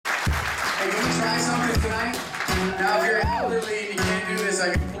try something tonight? Now, if you're elderly and you can't do this,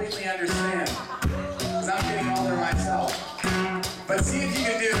 I completely understand. Because I'm getting older myself. But see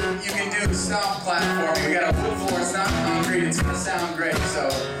if you can do the stomp platform. We got a wood floor, it's not concrete, it's gonna sound great. So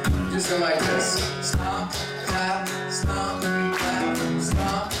just go like this. Stomp, clap, stomp, clap,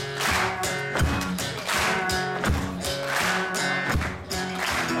 stomp.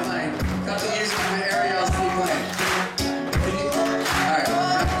 Fine. Cut the music from the Ariel's playing. Alright, I'm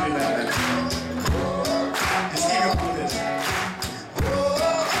not gonna do that then. Just keep going with this.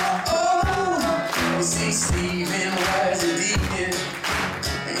 You see, Stephen was a deacon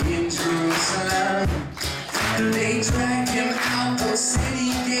in Jerusalem, and they dragged him out those city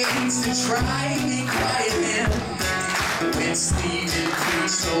gates to try and quiet him. When Stephen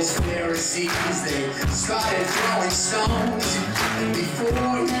preached, those Pharisees, they started throwing stones. And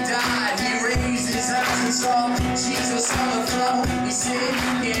before he died, he raised his eyes and saw Jesus on the throne. He said,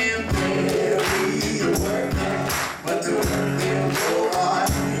 "You can bury the workman, but the work will go on.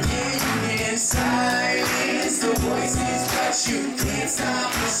 Yeah, you can silence the voices, but you can't stop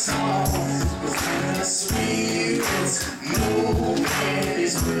the song. But when the Spirit's moving,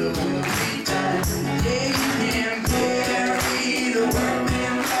 His will be done. Yeah, you can bury the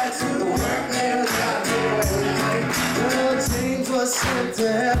workman, but the work will not go away." Well, James was sent to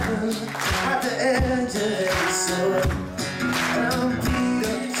heaven at the edge of every sword. And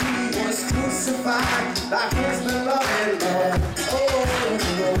Peter, he was crucified like his beloved Lord. Oh,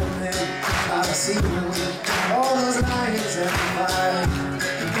 man, I've seen all those lions and fire.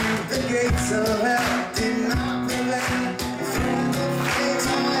 The gates of hell did not prevail. From the gates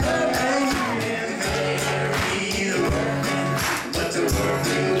of hell, And you can bury the workman, but the work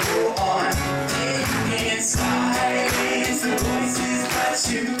will go on. Yeah, you can silence the voices, but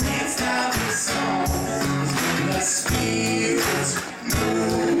you can't stop the song. 'Cause when the Spirit's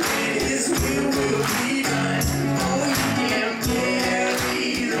moving, His will be done. Oh, you can bury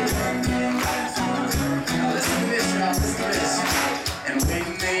the workman, but the work. Now listen to this, y'all. Listen to this. And when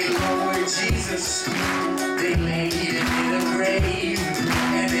they lowered Jesus, they laid him in a grave,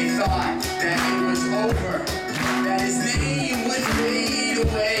 and they thought that it was over, that his name would fade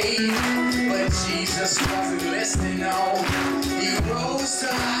away. But Jesus wasn't listening, no. He rose to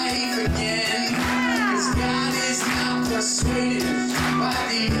life again, 'cause God is not persuaded by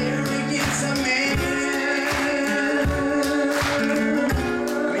the arrogance of man.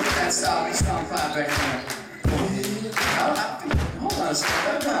 Let me get that stop. Let me stop clap back there. Hold on a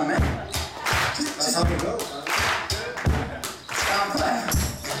second. Come on, man. that's how it goes. Stop clap.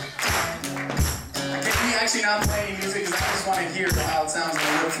 Can we actually not play any music? Because I just want to hear how it sounds on the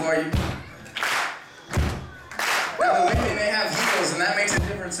wood floor. Now the women, they have heels, and that makes a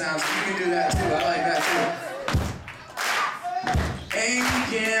different sound, so you can do that too. I like that too. And you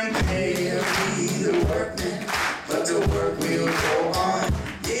can bury the workman, but the work will go on.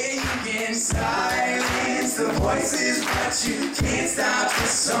 Yeah, you can silence the voices, but you can't stop the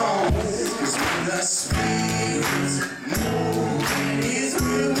song. 'Cause when the Spirit's moving,